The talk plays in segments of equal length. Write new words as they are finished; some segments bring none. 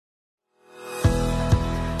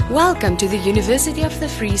Welcome to the University of the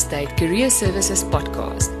Free State Career Services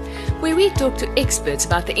podcast, where we talk to experts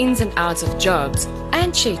about the ins and outs of jobs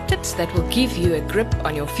and share tips that will give you a grip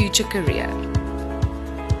on your future career.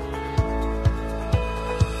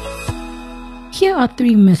 Here are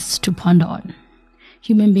 3 myths to ponder on.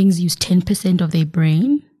 Human beings use 10% of their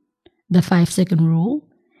brain, the 5-second rule,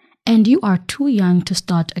 and you are too young to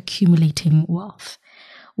start accumulating wealth.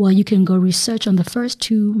 Well, you can go research on the first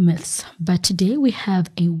 2 myths, but today we have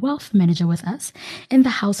a wealth manager with us in the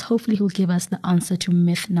house. Hopefully he'll give us the answer to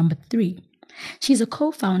myth number 3. She's a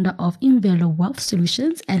co-founder of Imvelo Wealth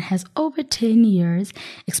Solutions and has over 10 years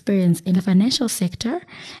experience in the financial sector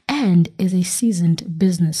and is a seasoned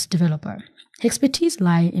business developer. Her expertise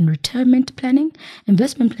lie in retirement planning,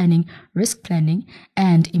 investment planning, risk planning,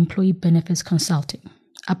 and employee benefits consulting.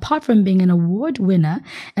 Apart from being an award winner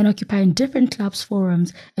and occupying different clubs,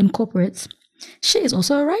 forums, and corporates, she is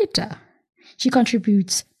also a writer. She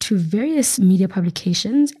contributes to various media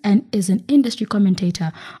publications and is an industry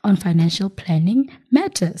commentator on financial planning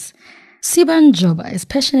matters. Siba Njoba is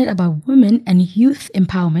passionate about women and youth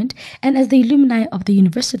empowerment, and as the alumni of the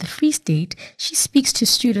University of the Free State, she speaks to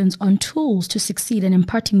students on tools to succeed and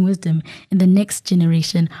imparting wisdom in the next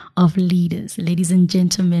generation of leaders. Ladies and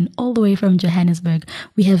gentlemen, all the way from Johannesburg,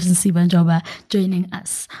 we have Siba Njoba joining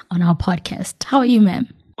us on our podcast. How are you, ma'am?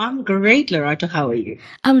 I'm great, Lerato. How are you?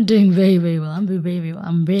 I'm doing very, very well. I'm doing very, very well.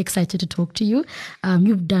 I'm very excited to talk to you.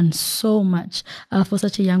 You've done so much for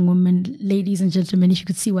such a young woman. Ladies and gentlemen, if you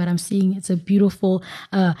could see what I'm seeing, it's a beautiful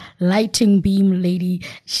lighting beam lady.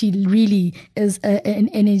 She really is an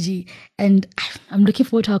energy. And I'm looking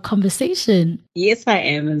forward to our conversation. Yes, I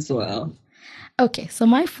am as well. Okay, so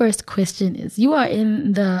my first question is, you are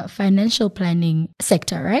in the financial planning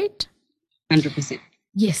sector, right? 100%.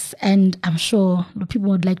 Yes, and I'm sure people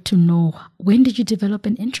would like to know, when did you develop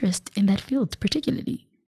an interest in that field particularly?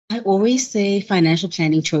 I always say financial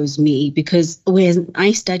planning chose me because when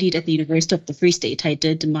I studied at the University of the Free State, I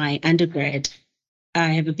did my undergrad. I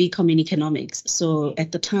have a BCom in economics. So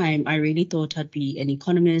at the time, I really thought I'd be an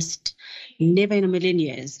economist. Never in a million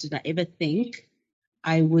years did I ever think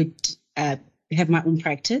I would have my own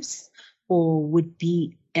practice or would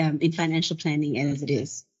be in financial planning as it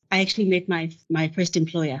is. I actually met my first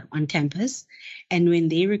employer on campus. And when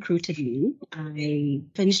they recruited me, I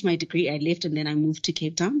finished my degree, I left, and then I moved to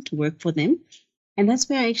Cape Town to work for them. And that's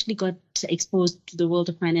where I actually got exposed to the world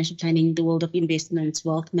of financial planning, the world of investments,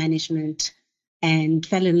 wealth management, and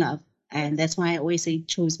fell in love. And that's why I always say it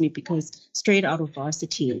chose me, because straight out of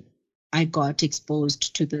varsity, I got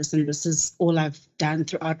exposed to this, and this is all I've done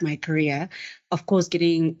throughout my career. Of course,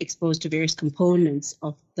 getting exposed to various components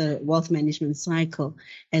of the wealth management cycle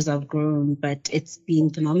as I've grown, but it's been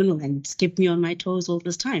phenomenal and it's kept me on my toes all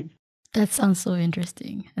this time. That sounds so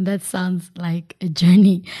interesting. And that sounds like a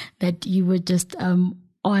journey that you were just on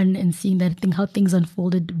and seeing how things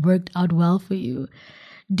unfolded worked out well for you.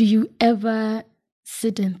 Do you ever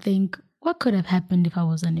sit and think, what could have happened if I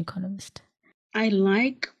was an economist? I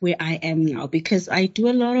like where I am now because I do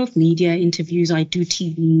a lot of media interviews. I do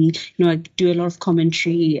TV, I do a lot of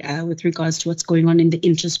commentary with regards to what's going on in the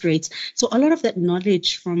interest rates. So a lot of that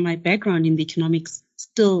knowledge from my background in the economics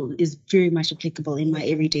still is very much applicable in my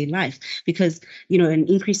everyday life because, an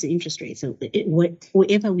increase in interest rates. So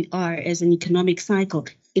wherever we are as an economic cycle,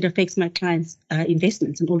 it affects my clients'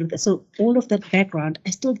 investments and all of that. So all of that background,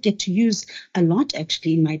 I still get to use a lot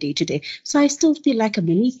actually in my day-to-day. So I still feel like a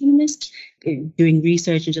mini economist doing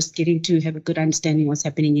research and just getting to have a good understanding of what's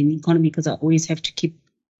happening in the economy because I always have to keep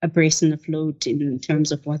abreast and afloat in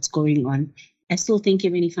terms of what's going on. I still think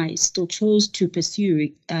even if I still chose to pursue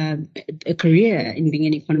a career in being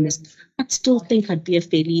an economist, I'd still think I'd be a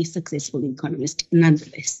fairly successful economist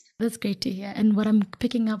nonetheless. That's great to hear. And what I'm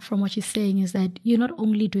picking up from what you're saying is that you're not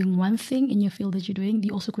only doing one thing in your field that you're doing,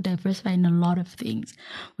 you also could diversify in a lot of things,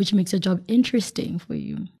 which makes your job interesting for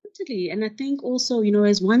you. Totally. And I think also,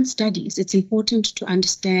 as one studies, it's important to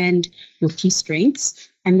understand your key strengths.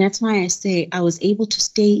 And that's why I say I was able to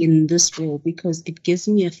stay in this role because it gives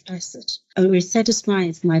me a facet. It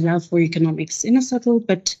satisfies my love for economics in a subtle,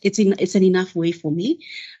 but it's an enough way for me.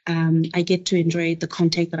 I get to enjoy the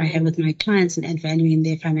contact that I have with my clients and add value in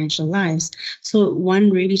their financial lives. So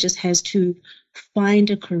one really just has to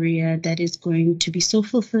find a career that is going to be so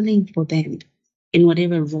fulfilling for them in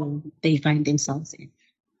whatever role they find themselves in.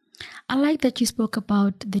 I like that you spoke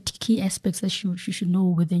about the key aspects that you should know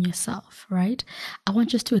within yourself, right? I want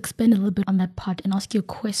just to expand a little bit on that part and ask you a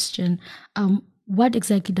question. What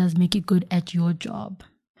exactly does make you good at your job?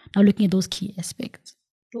 Now looking at those key aspects.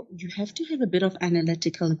 You have to have a bit of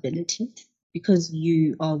analytical ability. because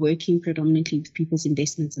you are working predominantly with people's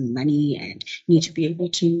investments and money, and need to be able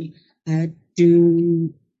to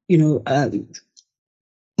do,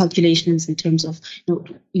 calculations in terms of,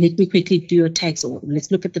 let me quickly do your tax, or let's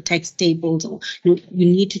look at the tax tables, or you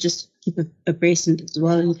need to just keep abreast as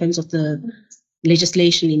well in terms of the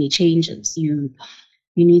legislation, any changes. You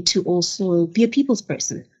need to also be a people's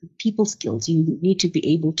person, people skills. You need to be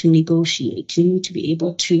able to negotiate. You need to be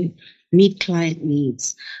able to meet client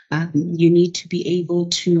needs. You need to be able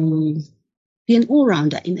to be an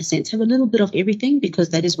all-rounder in a sense, have a little bit of everything, because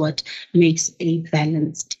that is what makes a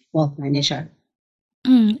balanced wealth manager.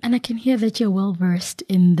 And I can hear that you're well versed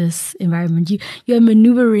in this environment. You're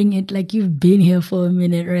maneuvering it like you've been here for a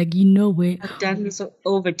minute, or like you know where. I've done this for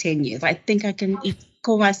over 10 years. I think I can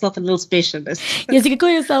call myself a little specialist. Yes, you can call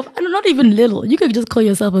yourself, not even little. You could just call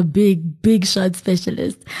yourself a big shot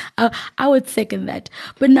specialist. I would second that.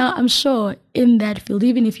 But now I'm sure in that field,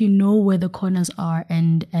 even if you know where the corners are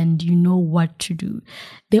and you know what to do,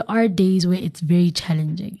 there are days where it's very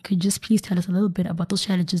challenging. Could you just please tell us a little bit about those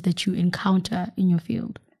challenges that you encounter in your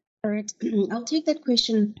field? All right. I'll take that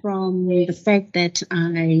question from the fact that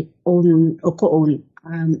I own or co-own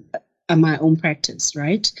my own practice,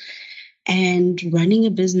 right? And running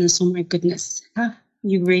a business, oh my goodness,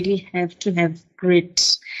 you really have to have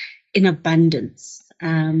grit in abundance.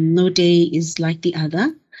 No day is like the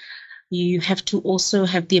other. You have to also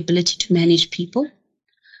have the ability to manage people.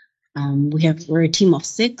 We're a team of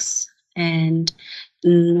 6, and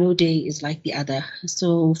no day is like the other.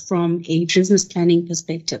 So from a business planning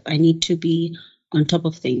perspective, I need to be on top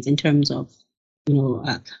of things in terms of,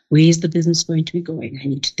 where is the business going to be going? I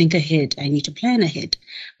need to think ahead. I need to plan ahead,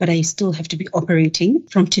 but I still have to be operating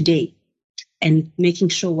from today and making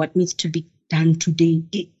sure what needs to be done today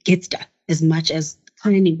gets done, as much as the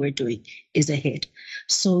planning we're doing is ahead.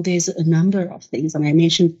 So there's a number of things. And I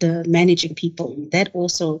mentioned the managing people. That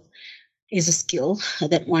also is a skill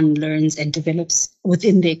that one learns and develops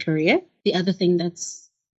within their career. The other thing that's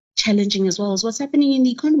challenging as well is what's happening in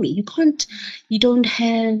the economy. You don't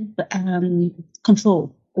have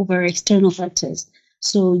control over external factors.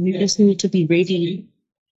 So you just need to be ready.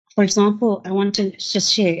 For example, I want to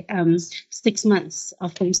just share 6 months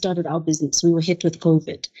after we started our business, we were hit with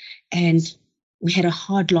COVID and we had a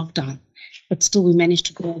hard lockdown, but still we managed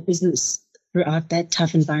to grow our business throughout that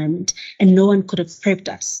tough environment. And no one could have prepped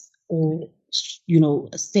us or,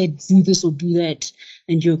 said, do this or do that,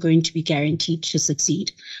 and you're going to be guaranteed to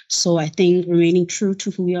succeed. So I think remaining true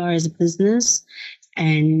to who we are as a business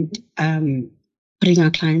and putting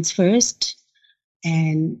our clients first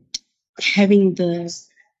and having the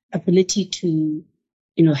ability to,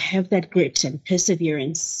 have that grit and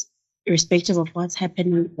perseverance, irrespective of what's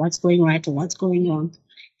happening, what's going right or what's going wrong,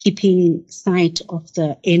 keeping sight of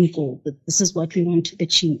the end goal, that this is what we want to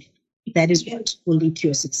achieve. That is what will lead to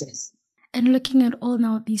your success. And looking at all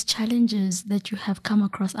now these challenges that you have come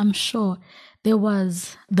across, I'm sure there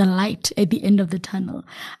was the light at the end of the tunnel.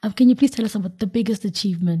 Can you please tell us about the biggest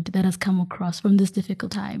achievement that has come across from this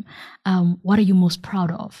difficult time? What are you most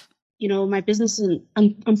proud of? My business,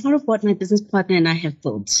 I'm proud of what my business partner and I have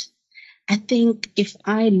built. I think if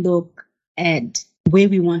I look at where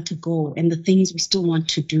we want to go and the things we still want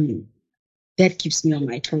to do, that keeps me on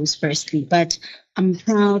my toes firstly. But I'm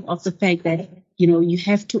proud of the fact that, you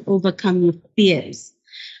have to overcome your fears.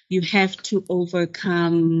 You have to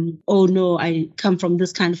overcome, oh no, I come from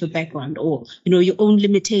this kind of a background, or, your own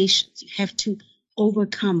limitations. You have to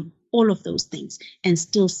overcome all of those things and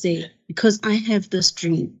still say, because I have this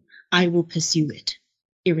dream, I will pursue it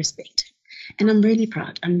irrespective. And I'm really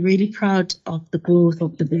proud. I'm really proud of the growth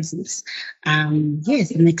of the business. Yes,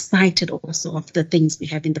 I'm excited also of the things we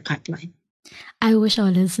have in the pipeline. I wish our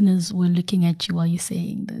listeners were looking at you while you're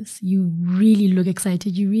saying this. You really look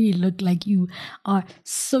excited. You really look like you're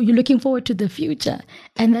looking forward to the future.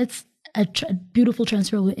 And that's a beautiful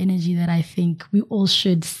transferable energy that I think we all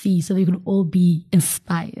should see so we can all be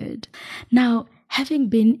inspired. Now, having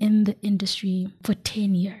been in the industry for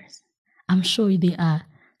 10 years, I'm sure there are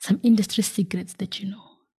some industry secrets that you know.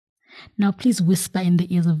 Now, please whisper in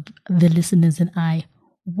the ears of the listeners and I,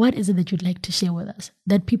 what is it that you'd like to share with us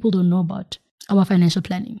that people don't know about our financial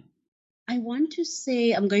planning? I want to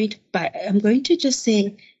say, I'm going to just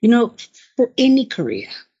say, for any career,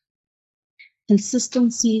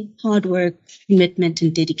 consistency, hard work, commitment,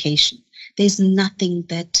 and dedication. There's nothing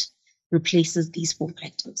that replaces these 4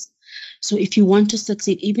 factors. So if you want to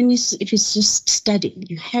succeed, even if it's just studying,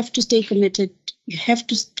 you have to stay committed. You have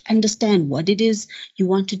to understand what it is you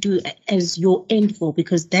want to do as your end goal,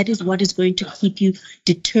 because that is what is going to keep you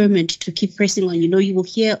determined to keep pressing on. You will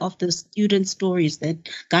hear of the student stories that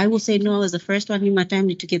guy will say, no, I was the first one in my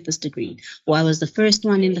family to get this degree, or I was the first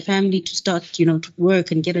one in the family to start, to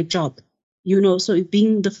work and get a job. So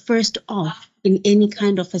being the first off in any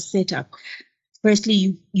kind of a setup,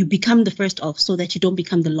 firstly, you become the first off so that you don't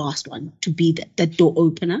become the last one to be that door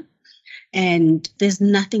opener. And there's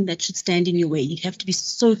nothing that should stand in your way. You have to be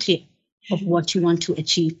so clear of what you want to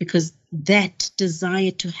achieve, because that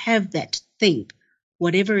desire to have that thing,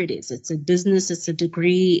 whatever it is, it's a business, it's a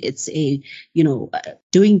degree, it's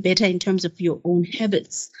doing better in terms of your own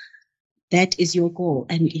habits. That is your goal,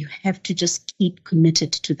 and you have to just keep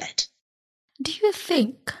committed to that. Do you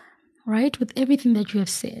think, right, with everything that you have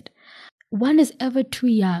said, one is ever too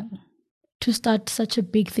young to start such a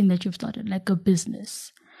big thing that you've started, like a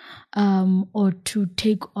business, or to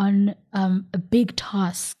take on a big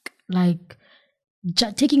task, like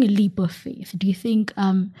taking a leap of faith? Do you think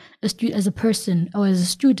as a person or as a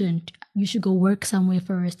student, you should go work somewhere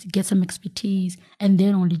first, get some expertise, and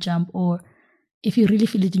then only jump? Or if you really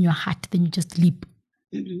feel it in your heart, then you just leap?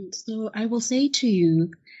 So I will say to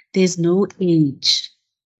you, there's no age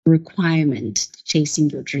requirement chasing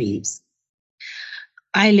your dreams.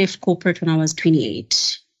 I left corporate when I was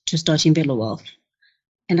 28 to start in Velo Wealth.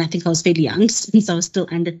 And I think I was fairly young since I was still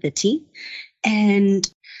under 30. And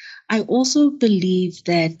I also believe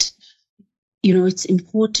that, it's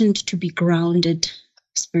important to be grounded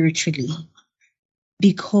spiritually,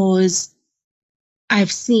 because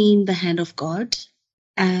I've seen the hand of God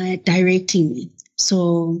directing me.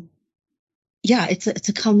 So, yeah, it's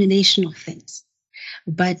a culmination of things.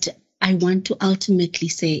 But I want to ultimately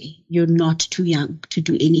say you're not too young to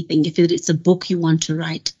do anything. If it's a book you want to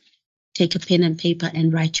write, take a pen and paper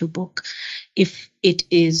and write your book. If it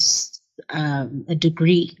is a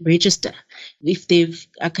degree, register. If they've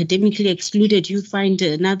academically excluded you, find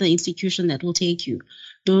another institution that will take you.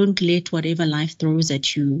 Don't let whatever life throws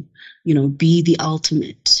at you, be the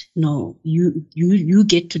ultimate. No, you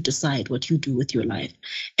get to decide what you do with your life,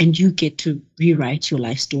 and you get to rewrite your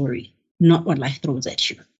life story, not what life throws at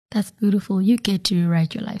you. That's beautiful. You get to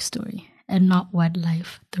rewrite your life story and not what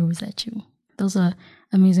life throws at you. Those are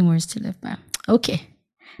amazing words to live by. Okay,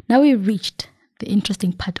 now we've reached the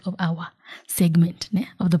interesting part of our segment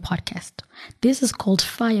of the podcast. This is called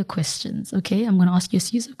Fire Questions, okay? I'm going to ask you a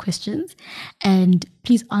series of questions, and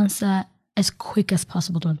please answer as quick as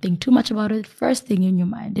possible. Don't think too much about it. First thing in your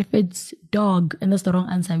mind. If it's dog and that's the wrong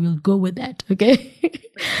answer, we'll go with that, okay?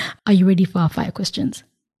 Are you ready for our fire questions?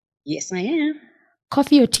 Yes, I am.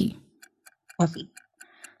 Coffee or tea? Coffee.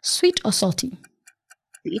 Sweet or salty?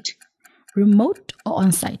 Sweet. Remote or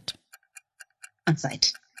on-site?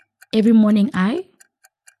 On-site. Every morning I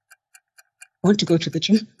want to go to the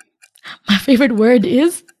gym. My favorite word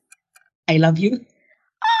is I love you.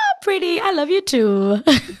 Oh, pretty. I love you too.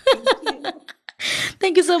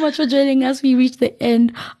 Thank you so much for joining us. We reached the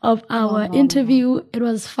end of our interview. It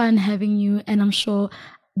was fun having you, and I'm sure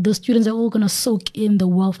the students are all going to soak in the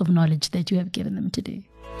wealth of knowledge that you have given them today.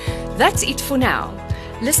 That's it for now.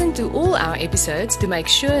 Listen to all our episodes to make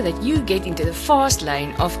sure that you get into the fast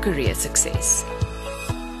lane of career success.